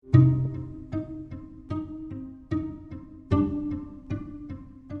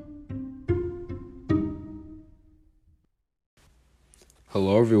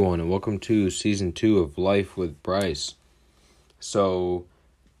Hello everyone and welcome to Season 2 of Life with Bryce. So,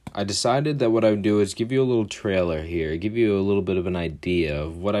 I decided that what I would do is give you a little trailer here, give you a little bit of an idea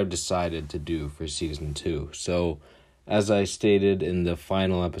of what I've decided to do for Season 2. So, as I stated in the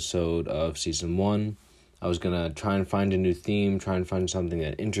final episode of Season 1, I was going to try and find a new theme, try and find something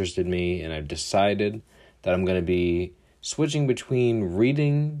that interested me, and I've decided that I'm going to be switching between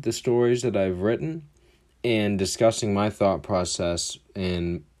reading the stories that I've written and discussing my thought process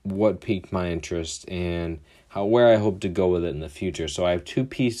and what piqued my interest and where I hope to go with it in the future. So I have two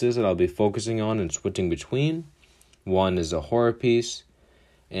pieces that I'll be focusing on and switching between. One is a horror piece,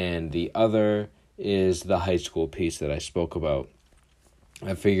 and the other is the high school piece that I spoke about.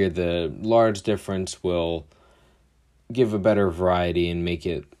 I figured the large difference will give a better variety and make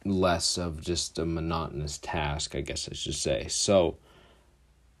it less of just a monotonous task, I guess I should say. So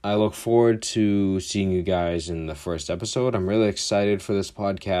I look forward to seeing you guys in the first episode. I'm really excited for this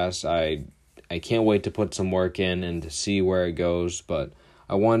podcast. I can't wait to put some work in and to see where it goes, but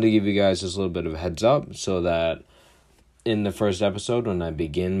I wanted to give you guys just a little bit of a heads up so that in the first episode, when I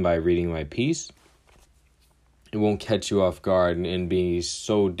begin by reading my piece, it won't catch you off guard and be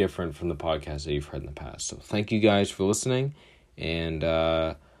so different from the podcast that you've heard in the past. So thank you guys for listening, and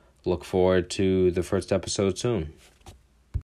look forward to the first episode soon.